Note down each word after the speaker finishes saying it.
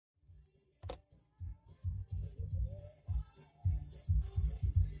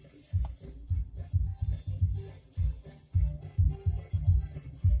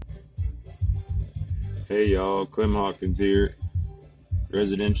Hey y'all, Clem Hawkins here,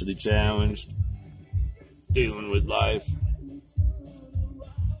 residentially challenged, dealing with life,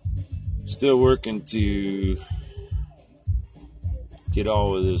 still working to get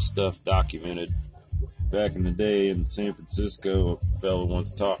all of this stuff documented. Back in the day in San Francisco, a fellow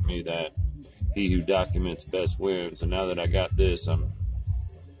once taught me that he who documents best wins. So now that I got this, I'm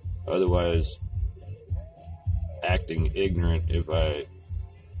otherwise acting ignorant if I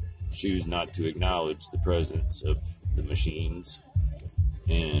choose not to acknowledge the presence of the machines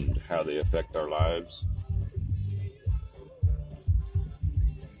and how they affect our lives.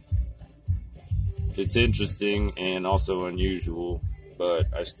 It's interesting and also unusual, but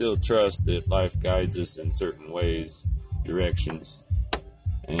I still trust that life guides us in certain ways, directions,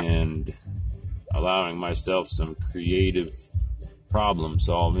 and allowing myself some creative problem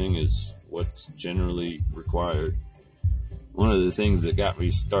solving is what's generally required. One of the things that got me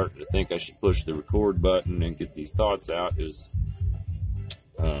starting to think I should push the record button and get these thoughts out is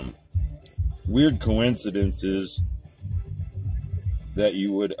weird coincidences that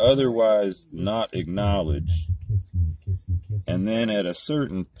you would otherwise not acknowledge, and then at a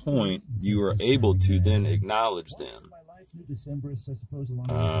certain point you are able to then acknowledge them.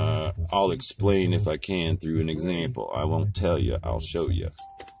 I'll explain if I can through an example. I won't tell you, I'll show you.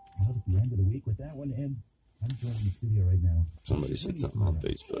 Somebody said something on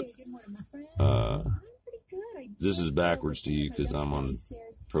Facebook. This is backwards to you because I'm on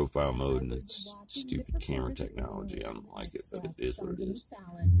profile mode and it's stupid camera technology. I don't like it, but it is what it is.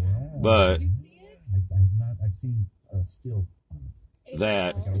 But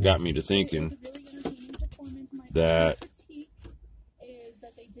that got me to thinking that,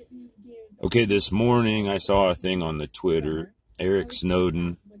 okay, this morning I saw a thing on the Twitter. Eric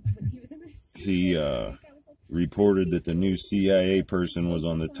Snowden, he reported that the new CIA person was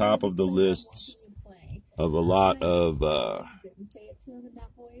on the top of the lists of a lot of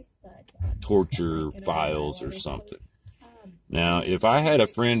torture files or something. Now, if I had a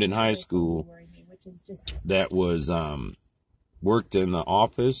friend in high school that was worked in the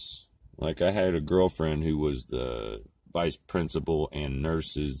office, like I had a girlfriend who was the vice principal and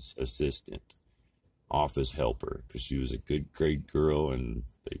nurse's assistant, office helper, because she was a good grade girl and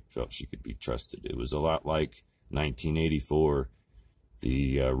they felt she could be trusted. It was a lot like 1984,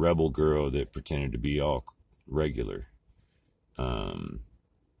 the rebel girl that pretended to be all regular.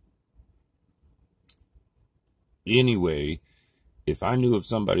 Anyway, if I knew of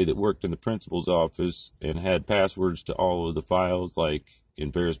somebody that worked in the principal's office and had passwords to all of the files, like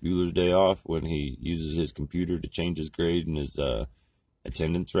in Ferris Bueller's Day Off, when he uses his computer to change his grade and his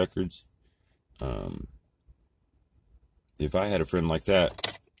attendance records, if I had a friend like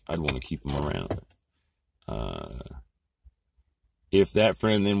that, I'd want to keep him around. If that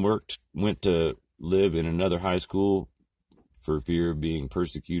friend then went to live in another high school for fear of being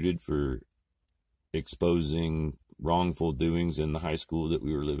persecuted for exposing wrongful doings in the high school that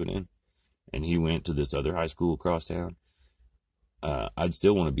we were living in, and he went to this other high school across town, I'd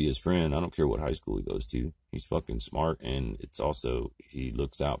still want to be his friend. I don't care what high school he goes to. He's fucking smart, and it's also, he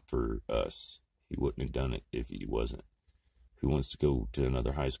looks out for us. He wouldn't have done it if he wasn't. Who wants to go to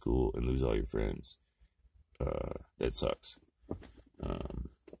another high school and lose all your friends? That sucks.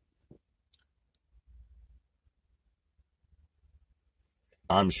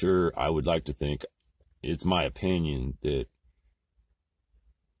 I'm sure, I would like to think, it's my opinion that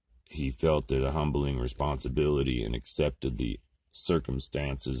he felt it a humbling responsibility and accepted the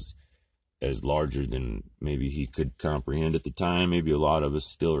circumstances as larger than maybe he could comprehend at the time. Maybe a lot of us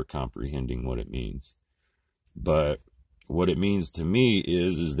still are comprehending what it means. But what it means to me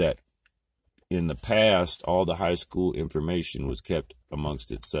is that in the past, all the high school information was kept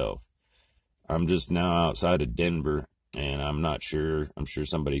amongst itself. I'm just now outside of Denver, and I'm not sure. I'm sure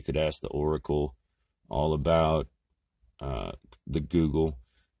somebody could ask the Oracle all about the Google,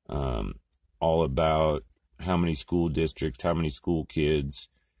 all about how many school districts, how many school kids,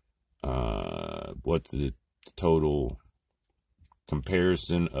 what's the total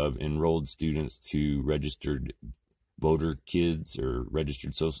comparison of enrolled students to registered voter kids or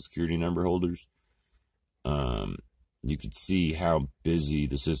registered Social Security number holders. You could see how busy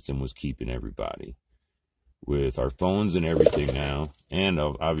the system was keeping everybody with our phones and everything now, and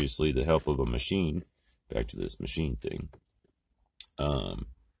obviously the help of a machine. Back to this machine thing.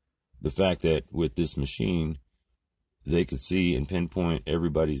 The fact that with this machine, they could see and pinpoint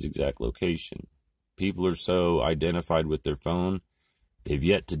everybody's exact location. People are so identified with their phone, they've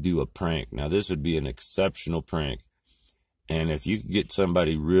yet to do a prank. Now, this would be an exceptional prank. And if you could get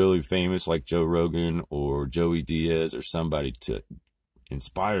somebody really famous like Joe Rogan or Joey Diaz or somebody to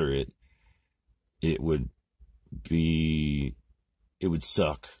inspire it, it would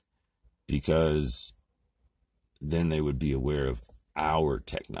suck, because then they would be aware of our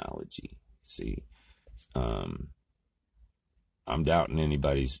technology. See, I'm doubting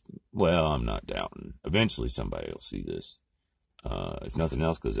anybody's, well, I'm not doubting. Eventually somebody will see this. If nothing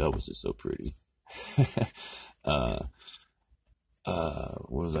else, because Elvis is so pretty. What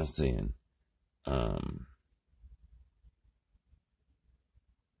was I saying?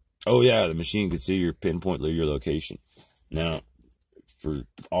 Oh yeah, the machine could see your pinpoint your location. Now, for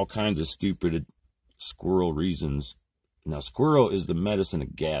all kinds of stupid squirrel reasons, now squirrel is the medicine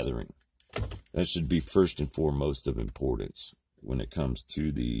of gathering. That should be first and foremost of importance when it comes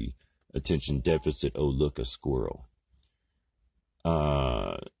to the attention deficit. Oh, look, a squirrel.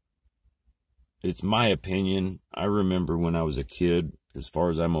 It's my opinion. I remember when I was a kid, as far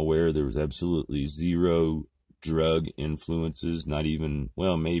as I'm aware, there was absolutely zero drug influences, not even,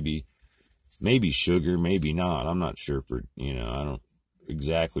 well, maybe sugar, maybe not. I'm not sure I don't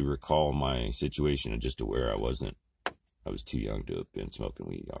exactly recall my situation. I'm just aware I was too young to have been smoking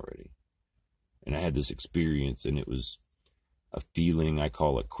weed already. And I had this experience, and it was a feeling I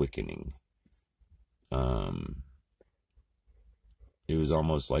call a quickening. It was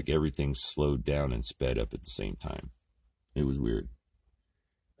almost like everything slowed down and sped up at the same time. It was weird.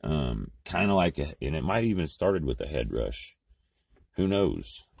 Kind of like, and it might even started with a head rush. Who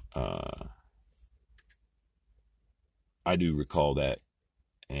knows? I do recall that.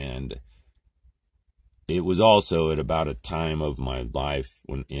 And it was also at about a time of my life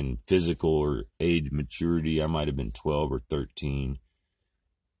when, in physical or age maturity, I might have been 12 or 13.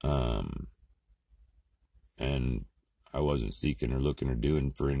 And I wasn't seeking or looking or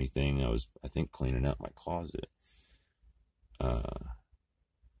doing for anything. I was, I think, cleaning out my closet.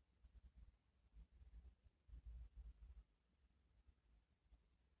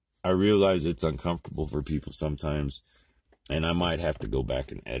 I realize it's uncomfortable for people sometimes, and I might have to go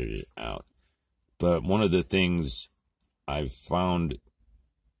back and edit it out. But one of the things I've found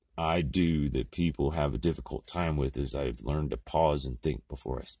I do that people have a difficult time with is I've learned to pause and think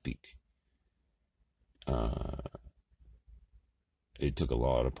before I speak. It took a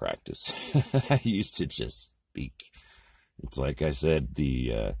lot of practice. I used to just speak. It's like I said,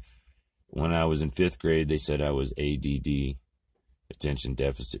 when I was in 5th grade, they said I was ADD, attention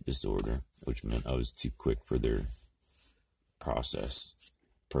deficit disorder, which meant I was too quick for their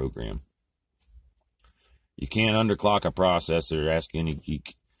program. You can't underclock a processor. Ask any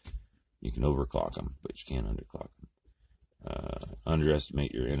geek. You can overclock them, but you can't underclock them.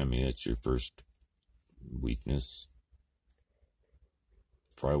 Underestimate your enemy. That's your first weakness.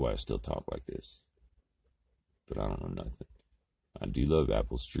 Probably why I still talk like this. But I don't know nothing. I do love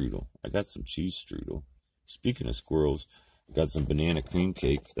apple strudel. I got some cheese strudel. Speaking of squirrels, I got some banana cream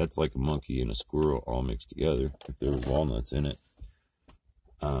cake. That's like a monkey and a squirrel all mixed together, if there was walnuts in it.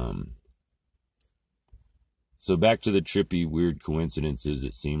 So back to the trippy, weird coincidences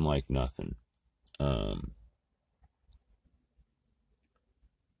that seem like nothing.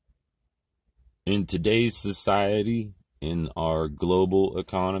 In today's society, in our global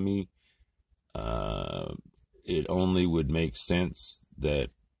economy, it only would make sense that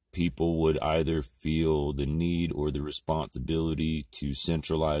people would either feel the need or the responsibility to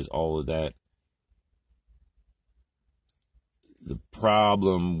centralize all of that. The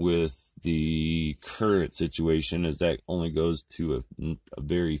problem with the current situation is that only goes to a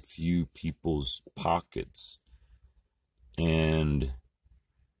very few people's pockets. And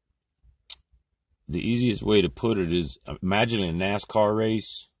the easiest way to put it is, imagine a NASCAR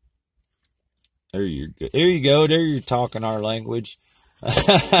race. There you go. There you're talking our language.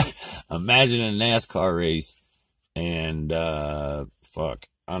 Imagine a NASCAR race, and I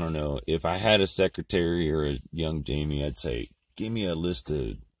don't know. If I had a secretary or a young Jamie, I'd say, give me a list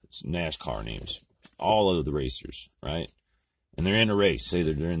of NASCAR names, all of the racers, right? And they're in a race. Say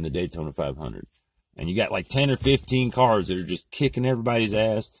they're in the Daytona 500, and you got like 10 or 15 cars that are just kicking everybody's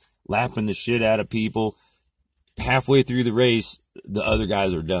ass, lapping the shit out of people. Halfway through the race, the other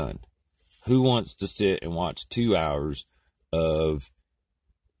guys are done. Who wants to sit and watch 2 hours of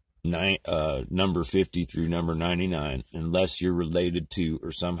number 50 through number 99, unless you're related to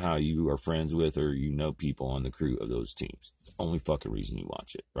or somehow you are friends with or you know people on the crew of those teams? It's the only fucking reason you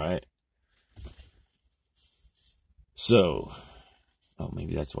watch it, right? So,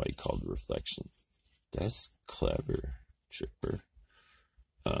 maybe that's why he called it reflection. That's clever, Chipper.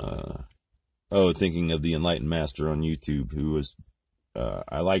 Thinking of the Enlightened Master on YouTube, who was,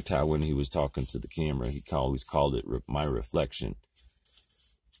 I liked how when he was talking to the camera, he always called it my reflection.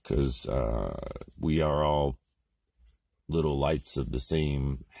 Because we are all little lights of the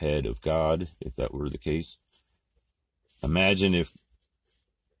same head of God, if that were the case. Imagine if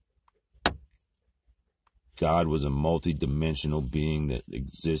God was a multi-dimensional being that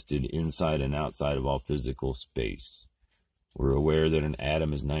existed inside and outside of all physical space. We're aware that an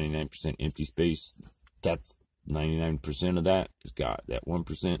atom is 99% empty space. That's 99% of that is God. That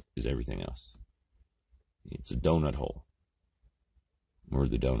 1% is everything else. It's a donut hole. We're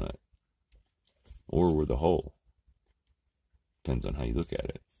the donut. Or we're the hole. Depends on how you look at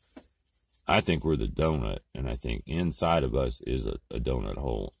it. I think we're the donut, and I think inside of us is a donut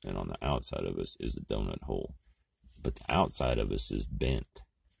hole, and on the outside of us is a donut hole. But the outside of us is bent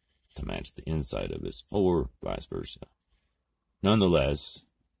to match the inside of us, or vice versa. Nonetheless,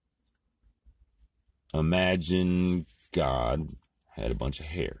 imagine God had a bunch of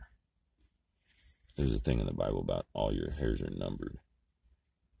hair. There's a thing in the Bible about all your hairs are numbered.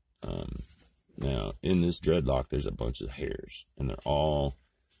 Now, in this dreadlock, there's a bunch of hairs, and they're all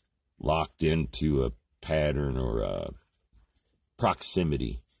locked into a pattern or a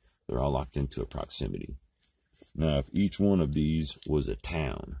proximity. They're all locked into a proximity. Now, if each one of these was a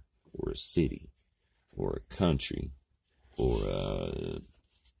town, or a city, or a country, or a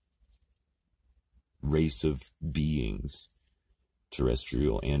race of beings,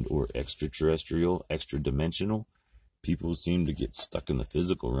 terrestrial and or extraterrestrial, extra-dimensional, people seem to get stuck in the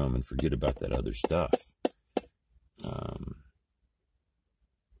physical realm and forget about that other stuff.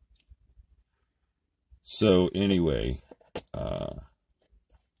 So anyway,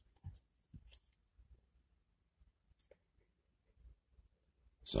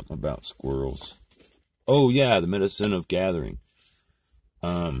 something about squirrels. Oh yeah, the medicine of gathering.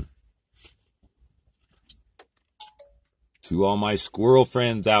 To all my squirrel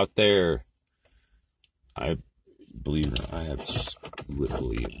friends out there, I believe it or not, I have, you wouldn't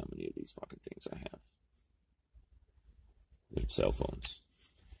believe how many of these fucking things I have. They're cell phones.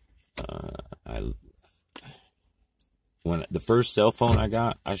 When the first cell phone I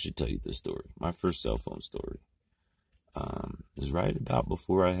got, I should tell you this story. My first cell phone story is right about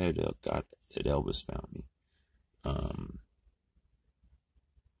before I had got that Elvis found me.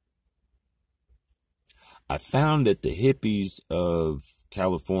 I found that the hippies of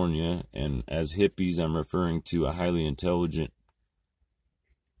California, and as hippies I'm referring to a highly intelligent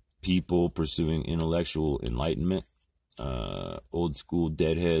people pursuing intellectual enlightenment, old school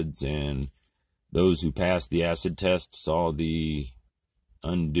deadheads, and those who passed the acid test saw the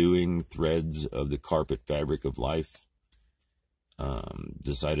undoing threads of the carpet fabric of life,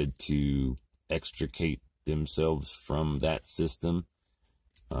 decided to extricate themselves from that system,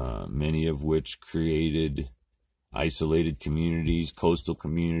 many of which created isolated communities, coastal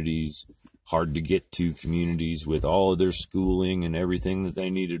communities, hard to get to communities with all of their schooling and everything that they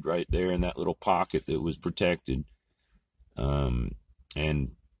needed right there in that little pocket that was protected.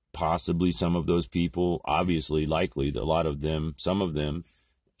 And possibly some of those people, obviously, likely, a lot of them, some of them,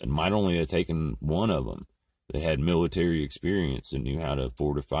 and might only have taken one of them. They had military experience and knew how to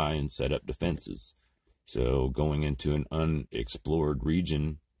fortify and set up defenses. So going into an unexplored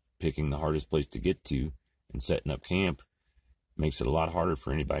region, picking the hardest place to get to and setting up camp makes it a lot harder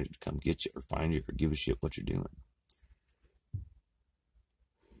for anybody to come get you or find you or give a shit what you're doing.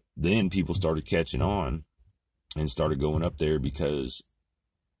 Then people started catching on and started going up there, because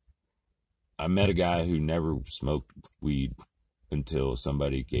I met a guy who never smoked weed until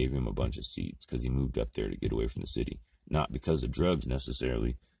somebody gave him a bunch of seeds, because he moved up there to get away from the city. Not because of drugs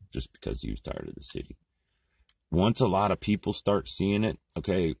necessarily, just because he was tired of the city. Once a lot of people start seeing it,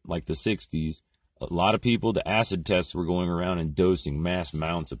 okay, like the 60s, a lot of people, the acid tests were going around and dosing mass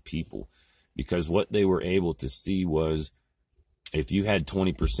amounts of people, because what they were able to see was if you had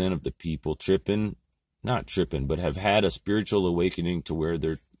 20% of the people not tripping, but have had a spiritual awakening to where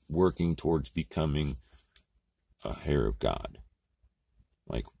they're working towards becoming a hair of God,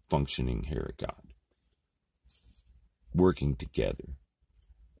 like functioning hair of God, working together.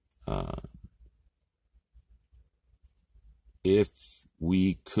 If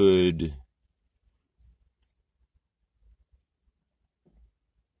we could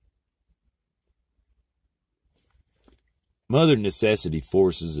Mother necessity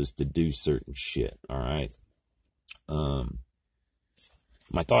forces us to do certain shit, all right?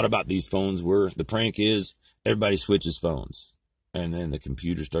 My thought about these phones were, the prank is everybody switches phones, and then the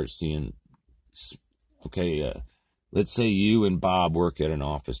computer starts seeing, okay, let's say you and Bob work at an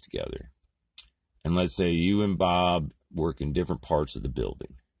office together, and let's say you and Bob work in different parts of the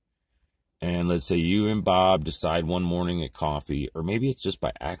building, and let's say you and Bob decide one morning at coffee, or maybe it's just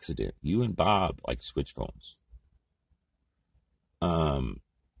by accident, you and Bob like switch phones.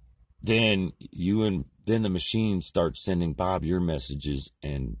 Then then the machine starts sending Bob your messages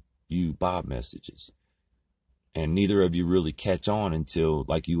and you Bob messages. And neither of you really catch on until,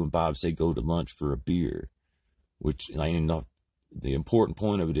 like, you and Bob say, go to lunch for a beer, which, the important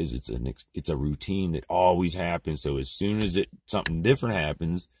point of it is it's a routine that always happens. So as soon as something different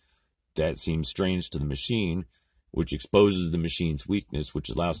happens that seems strange to the machine, which exposes the machine's weakness, which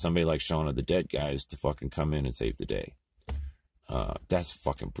allows somebody like Shaun of the Dead guys to fucking come in and save the day. That's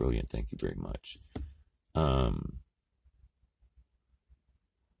fucking brilliant. Thank you very much.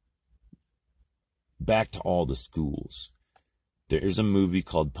 Back to all the schools. There's a movie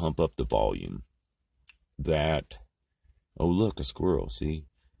called Pump Up the Volume that, oh look, a squirrel, see?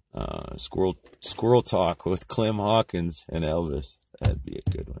 Squirrel Talk with Clem Hawkins and Elvis. That'd be a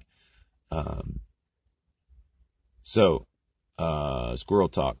good one. Squirrel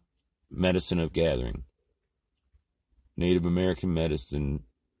Talk, Medicine of Gathering. Native American medicine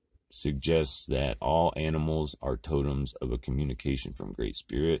suggests that all animals are totems of a communication from Great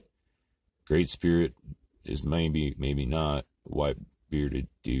Spirit. Great Spirit is maybe not a white bearded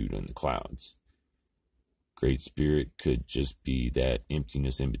dude in the clouds. Great Spirit could just be that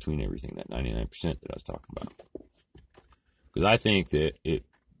emptiness in between everything, that 99% that I was talking about. Because I think that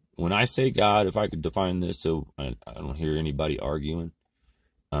when I say God, if I could define this so I don't hear anybody arguing,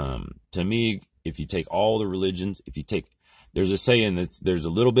 to me, if you take all the religions, there's a saying that there's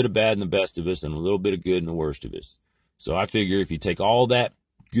a little bit of bad in the best of us and a little bit of good in the worst of us. So I figure if you take all that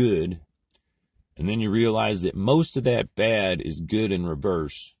good and then you realize that most of that bad is good in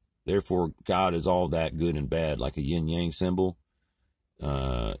reverse, therefore God is all that good and bad, like a yin-yang symbol,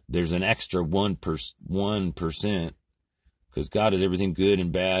 there's an extra 1%, because God is everything good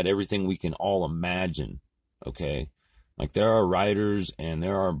and bad, everything we can all imagine, okay? Like, there are writers and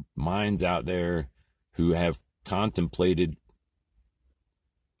there are minds out there who have contemplated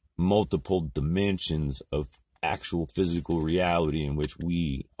multiple dimensions of actual physical reality in which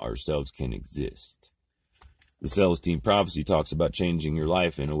we ourselves can exist. The Celestine Prophecy talks about changing your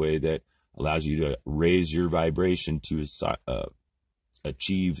life in a way that allows you to raise your vibration to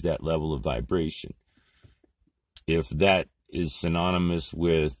achieve that level of vibration. If that is synonymous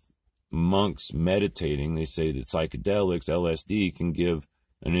with monks meditating, they say that psychedelics, LSD, can give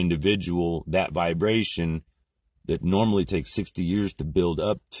an individual that vibration that normally takes 60 years to build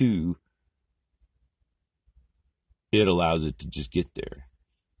up to. It allows it to just get there.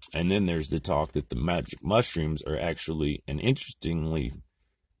 And then there's the talk that the magic mushrooms are actually, and interestingly,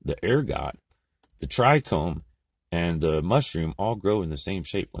 the ergot, the trichome, and the mushroom all grow in the same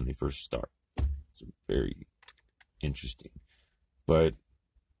shape when they first start. It's very interesting. But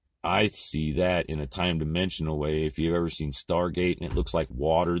I see that in a time-dimensional way. If you've ever seen Stargate and it looks like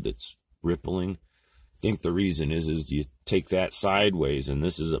water that's rippling, I think the reason is you take that sideways and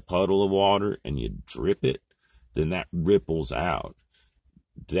this is a puddle of water and you drip it, then that ripples out.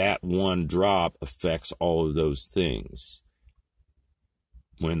 That one drop affects all of those things.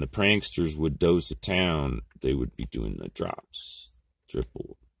 When the pranksters would dose a town, they would be doing the drops.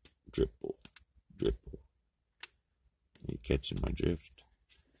 Dripple, dripple, dripple. Are you catching my drift?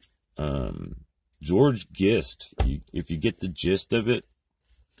 George Gist, if you get the gist of it,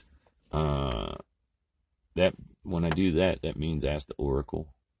 that when I do that, that means ask the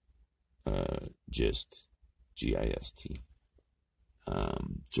Oracle. Gist, G-I-S-T.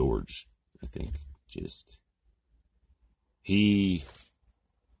 George, I think, Gist.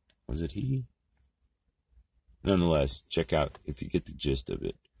 Was it he? Nonetheless, check out if you get the gist of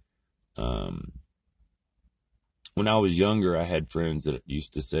it. When I was younger, I had friends that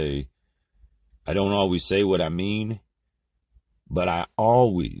used to say, I don't always say what I mean, but I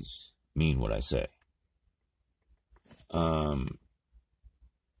always mean what I say.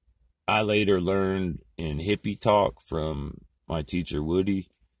 I later learned in hippie talk from my teacher, Woody,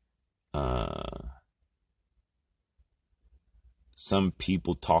 some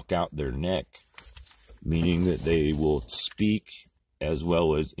people talk out their neck, meaning that they will speak as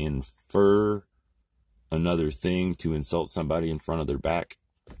well as infer another thing to insult somebody in front of their back.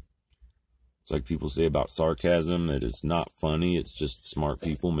 It's like people say about sarcasm, that it's not funny, it's just smart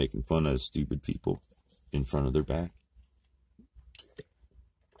people making fun of stupid people in front of their back.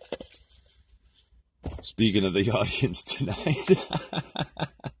 Speaking of the audience tonight,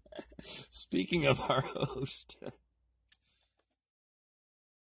 speaking of our host,